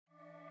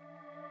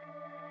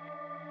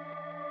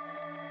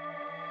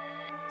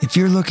If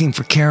you're looking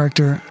for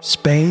character,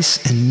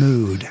 space, and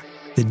mood,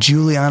 the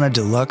Juliana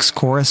Deluxe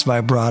Chorus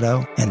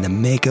Vibrato and the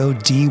Mako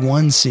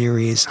D1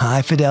 Series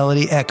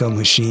high-fidelity echo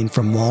machine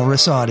from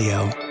Walrus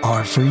Audio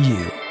are for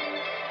you.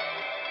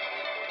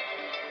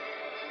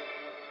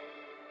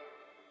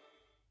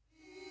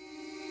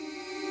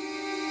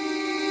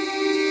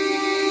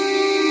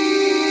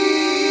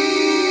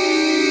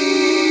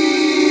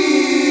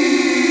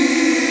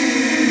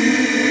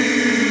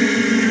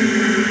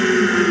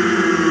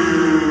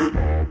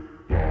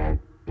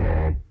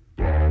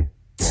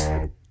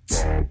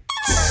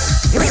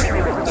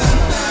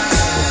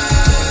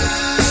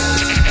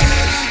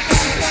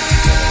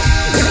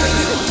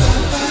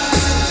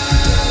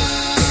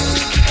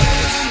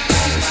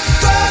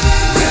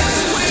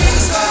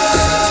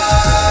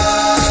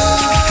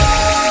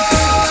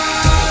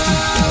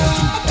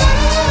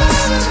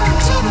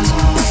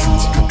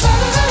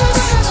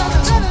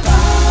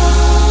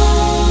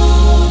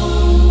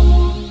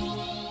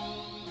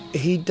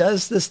 He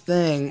does this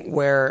thing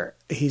where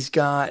he's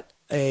got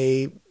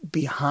a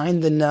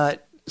behind the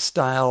nut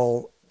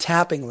style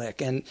tapping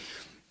lick. And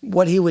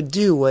what he would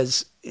do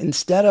was,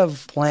 instead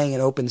of playing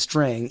an open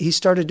string, he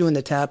started doing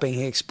the tapping.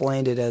 He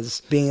explained it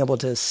as being able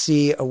to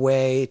see a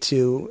way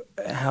to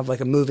have like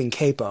a moving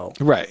capo.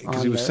 Right,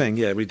 because he was saying,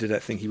 yeah, we did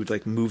that thing. He would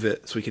like move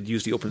it so he could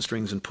use the open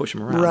strings and push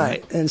them around.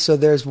 Right. And so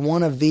there's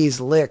one of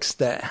these licks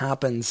that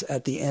happens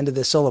at the end of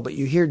the solo, but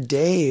you hear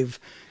Dave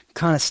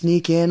kind of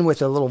sneak in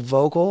with a little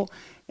vocal.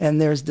 And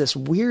there's this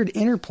weird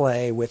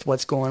interplay with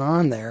what's going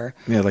on there.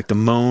 Yeah, like the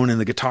moan and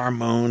the guitar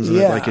moans. And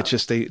like it's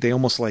just, they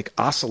almost like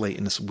oscillate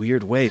in this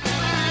weird way.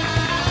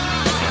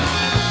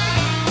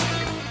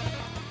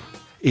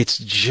 It's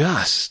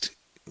just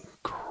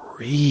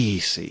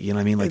crazy. You know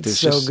what I mean? Like it's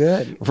there's so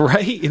good.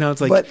 Right? You know,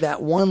 it's like. But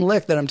that one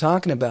lick that I'm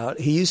talking about,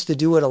 he used to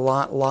do it a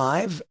lot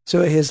live.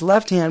 So his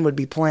left hand would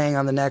be playing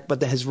on the neck, but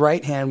then his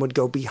right hand would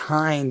go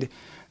behind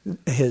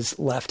his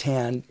left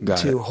hand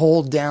to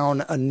hold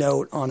down a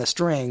note on a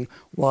string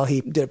while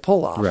he did a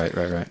pull off.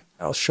 Right.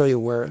 I'll show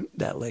you where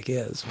that lick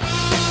is. Right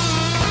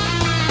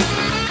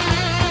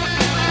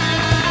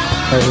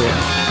here.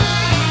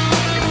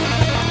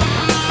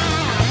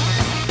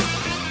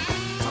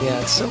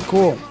 Yeah, it's so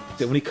cool.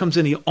 When he comes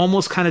in, he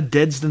almost kind of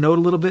deads the note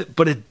a little bit,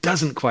 but it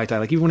doesn't quite die.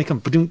 Like even when he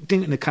comes,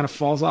 ding, and it kind of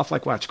falls off.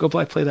 Like, watch, go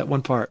play that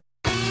one part.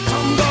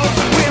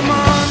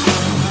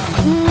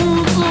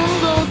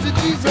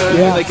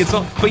 Yeah. Like it's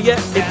all, but yet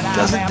it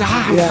doesn't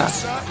die. Yeah.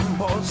 Is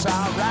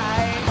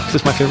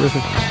this my favorite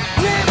thing?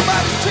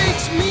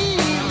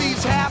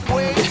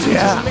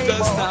 Yeah. He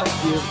does not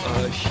give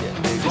a shit.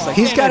 Just like,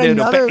 He's got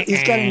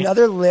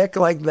another lick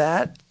like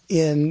that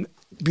in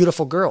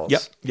Beautiful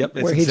Girls. Yep.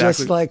 Where he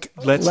just like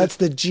lets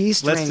the G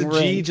string ring. Lets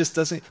the G just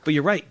doesn't. But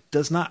you're right.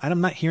 Does not.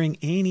 I'm not hearing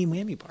any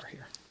whammy bar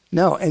here.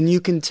 No, and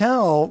you can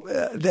tell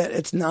that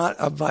it's not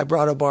a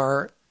vibrato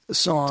bar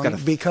song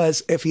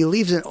because if he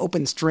leaves an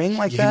open string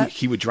like that,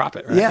 he would drop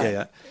it. Right?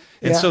 Yeah.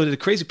 And so the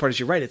crazy part is,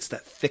 you're right. It's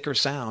that thicker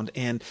sound,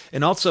 and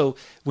also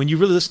when you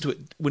really listen to it,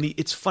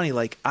 it's funny.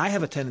 Like I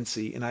have a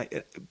tendency,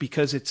 and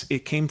because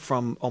it came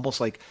from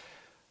almost like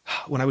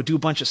when I would do a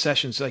bunch of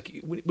sessions. Like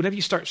whenever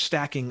you start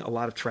stacking a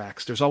lot of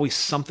tracks, there's always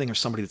something or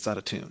somebody that's out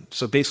of tune.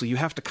 So basically, you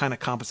have to kind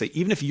of compensate,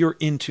 even if you're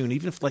in tune.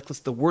 Even if like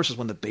the worst is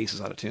when the bass is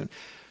out of tune.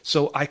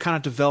 So I kind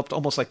of developed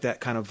almost like that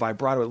kind of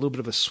vibrato, a little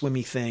bit of a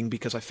swimmy thing,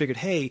 because I figured,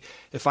 hey,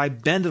 if I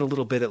bend it a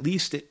little bit, at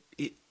least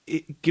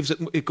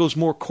it goes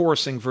more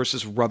chorusing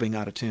versus rubbing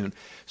out of tune.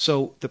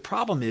 So the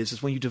problem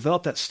is when you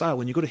develop that style,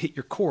 when you go to hit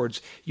your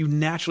chords, you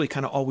naturally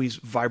kind of always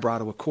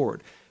vibrato a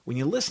chord. When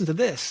you listen to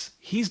this,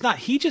 he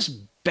just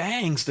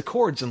bangs the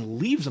chords and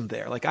leaves them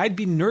there. Like I'd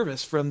be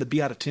nervous for him to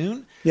be out of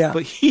tune. Yeah.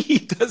 But he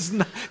does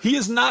not. He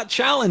is not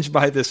challenged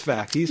by this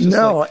fact. He's just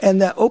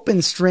and that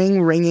open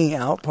string ringing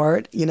out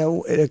part. You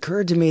know, it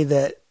occurred to me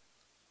that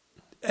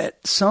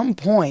at some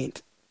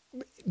point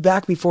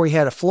back before he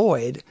had a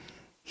Floyd,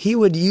 he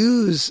would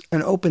use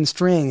an open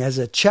string as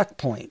a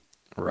checkpoint.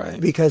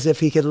 Right. Because if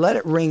he could let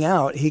it ring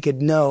out, he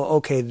could know,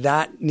 okay,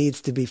 that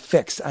needs to be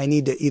fixed. I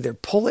need to either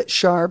pull it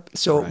sharp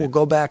so it will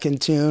go back in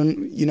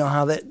tune. You know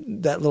how that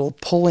little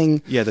pulling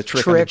the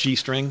trick on the G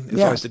string? It's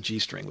always the G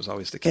string was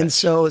always the catch. And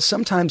so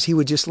sometimes he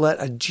would just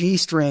let a G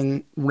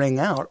string ring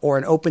out or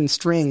an open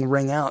string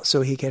ring out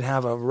so he could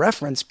have a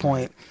reference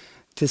point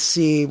to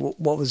see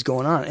what was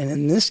going on. And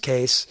in this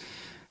case,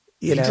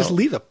 you know, just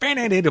leave it's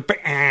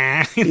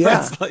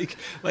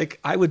like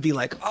I would be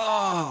like,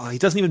 oh, he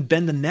doesn't even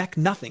bend the neck,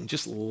 nothing,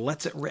 just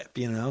lets it rip,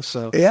 you know.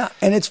 So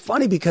and it's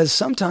funny because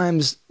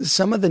sometimes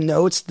some of the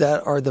notes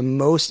that are the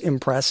most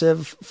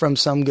impressive from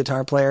some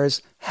guitar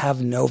players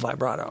have no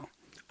vibrato.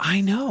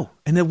 I know,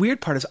 and the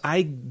weird part is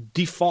I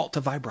default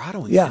to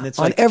vibratoing. Yeah, and it's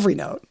on like, every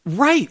note.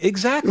 Right,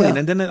 exactly. Yeah.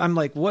 And then I'm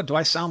like, what do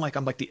I sound like?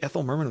 I'm like the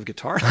Ethel Merman of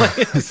guitar.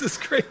 Like, this is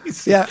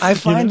crazy. Yeah, I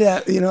find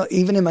that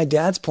even in my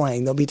dad's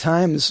playing, there'll be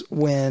times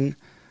when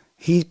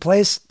he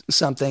plays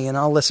something and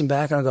I'll listen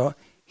back and I'll go,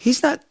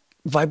 he's not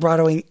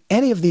vibratoing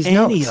any of these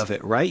notes. Any of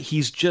it, right?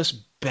 He's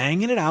just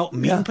banging it out,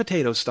 meat and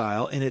potato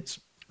style, and it's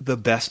the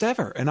best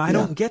ever. And I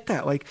don't get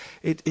that. Like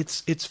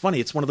it's funny.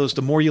 It's one of those,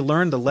 the more you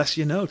learn, the less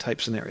you know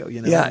type scenario,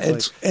 you know? Yeah.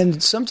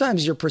 And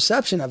sometimes your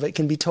perception of it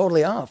can be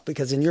totally off,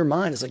 because in your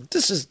mind it's like,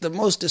 this is the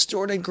most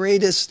distorted,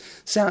 greatest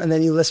sound. And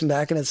then you listen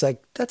back and it's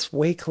like, that's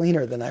way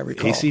cleaner than I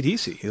recall.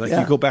 AC/DC. Like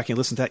you go back and you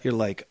listen to that, you're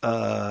like,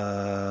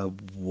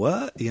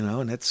 what? You know,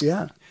 and it's,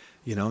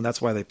 you know, and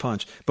that's why they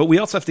punch. But we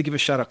also have to give a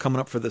shout out coming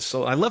up for this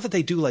solo. I love that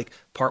they do like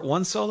part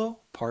 1 solo,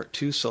 part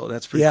 2 solo.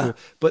 That's pretty cool.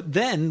 But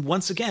then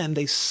once again,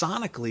 they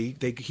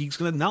sonically, he's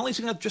going to, not only is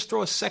he going to just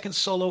throw a second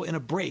solo in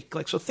a break.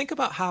 Like, so think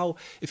about how,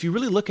 if you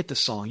really look at the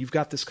song, you've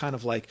got this kind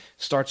of like,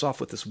 starts off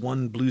with this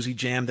one bluesy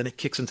jam, then it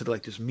kicks into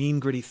like this mean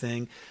gritty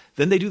thing.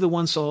 Then they do the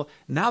 1 solo.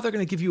 Now they're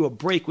going to give you a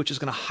break, which is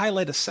going to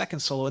highlight a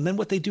second solo. And then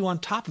what they do on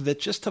top of it,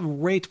 just to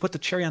put the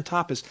cherry on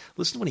top, is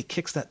listen to when he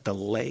kicks that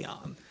delay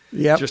on.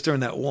 Yep. Just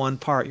during that one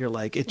part, you're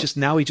like, he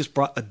just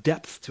brought a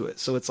depth to it.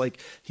 So it's like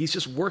he's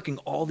just working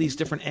all these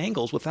different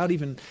angles without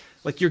even,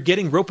 like, you're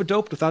getting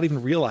rope-a-doped without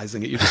even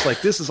realizing it. You're just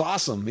like, this is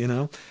awesome, you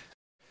know?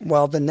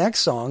 Well, the next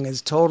song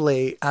is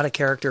totally out of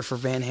character for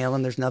Van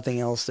Halen. There's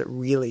nothing else that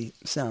really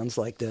sounds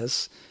like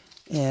this.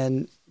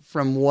 And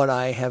from what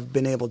I have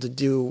been able to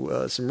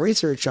do some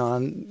research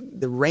on,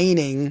 the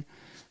raining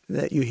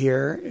that you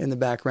hear in the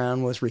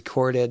background was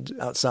recorded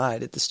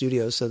outside at the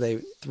studio, so they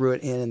threw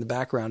it in the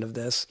background of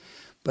this.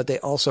 But they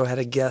also had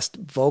a guest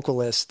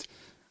vocalist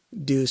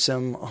do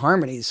some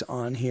harmonies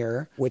on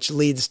here, which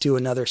leads to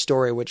another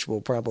story, which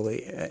we'll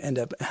probably end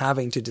up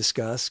having to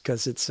discuss,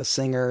 because it's a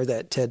singer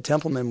that Ted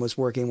Templeman was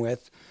working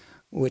with,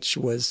 which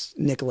was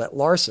Nicolette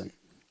Larson.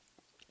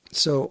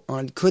 So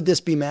on Could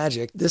This Be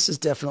Magic, this is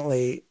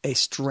definitely a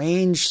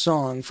strange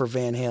song for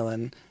Van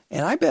Halen.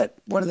 And I bet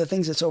one of the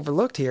things that's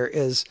overlooked here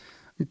is,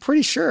 I'm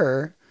pretty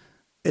sure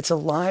it's a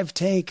live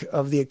take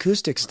of the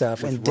acoustic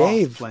stuff, with and Roth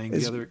Dave playing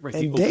is, the other, right,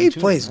 and the Dave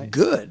open plays tune, right?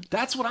 good.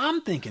 That's what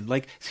I'm thinking.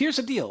 Like, here's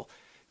the deal: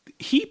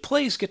 he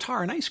plays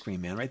guitar in Ice Cream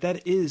Man, right?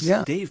 That is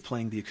Dave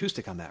playing the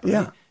acoustic on that,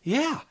 right?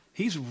 Yeah.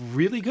 He's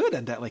really good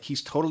at that. Like,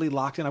 he's totally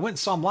locked in. I went and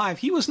saw him live.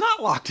 He was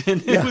not locked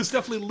in. It was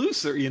definitely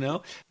looser, you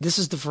know? This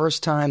is the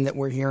first time that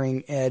we're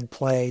hearing Ed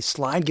play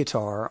slide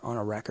guitar on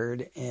a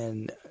record,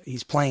 and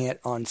he's playing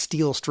it on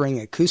steel string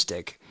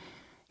acoustic.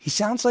 He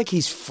sounds like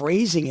he's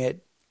phrasing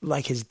it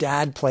like his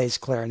dad plays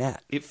clarinet.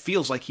 It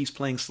feels like he's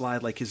playing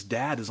slide like his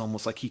dad is,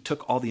 almost like he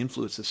took all the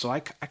influences. So I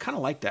kind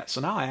of like that.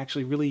 So now I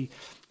actually really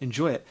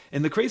enjoy it.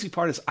 And the crazy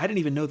part is I didn't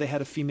even know they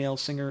had a female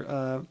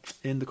singer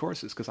in the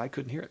choruses, because I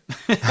couldn't hear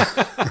it.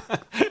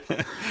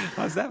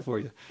 How's that for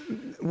you?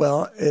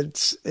 Well,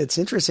 it's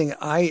interesting.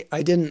 I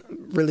didn't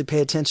really pay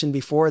attention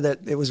before that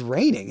it was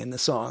raining in the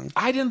song.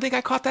 I didn't think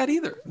I caught that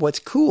either. What's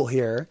cool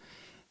here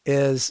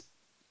is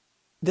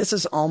this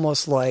is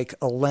almost like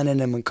a Lennon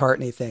and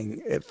McCartney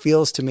thing. It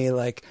feels to me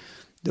like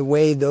the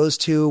way those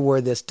two were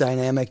this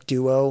dynamic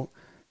duo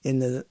in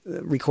the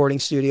recording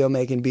studio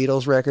making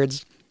Beatles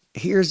records.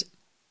 Here's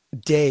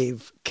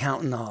Dave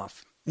counting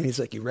off. And he's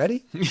like, you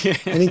ready? Yeah.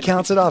 And he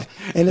counts it off.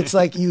 And it's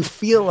like, you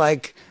feel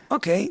like,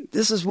 okay,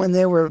 this is when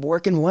they were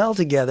working well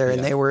together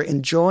and they were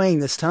enjoying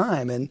this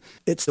time. And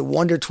it's the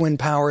Wonder Twin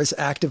powers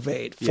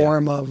activate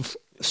form of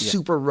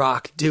super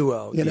rock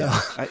duo, you know?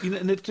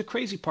 And the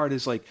crazy part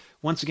is, like,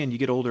 once again, you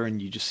get older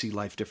and you just see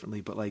life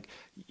differently. But, like,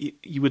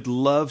 you would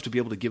love to be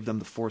able to give them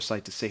the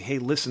foresight to say, hey,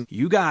 listen,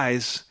 you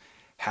guys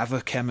have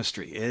a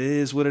chemistry. It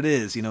is what it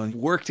is, you know, and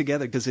work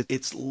together, because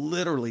it's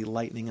literally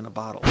lightning in a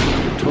bottle.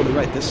 You're totally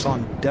right. This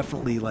song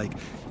definitely, like,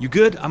 you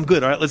good? I'm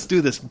good. All right, let's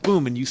do this.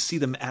 Boom. And you see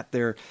them at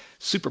their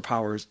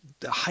superpowers,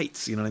 the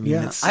heights, you know what I mean?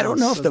 Yeah. I don't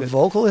know if the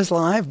vocal is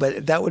live,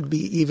 but that would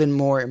be even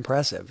more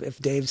impressive if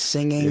Dave's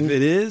singing. If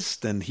it is,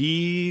 then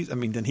he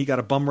got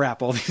a bum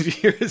rap all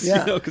these years, you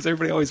know, because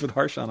everybody always been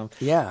harsh on him.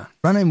 Yeah.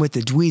 Running with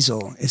the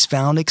Dweezil is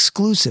found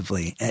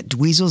exclusively at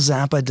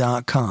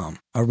dweezilzappa.com,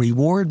 a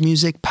Reward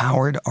Music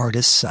powered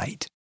artist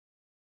site.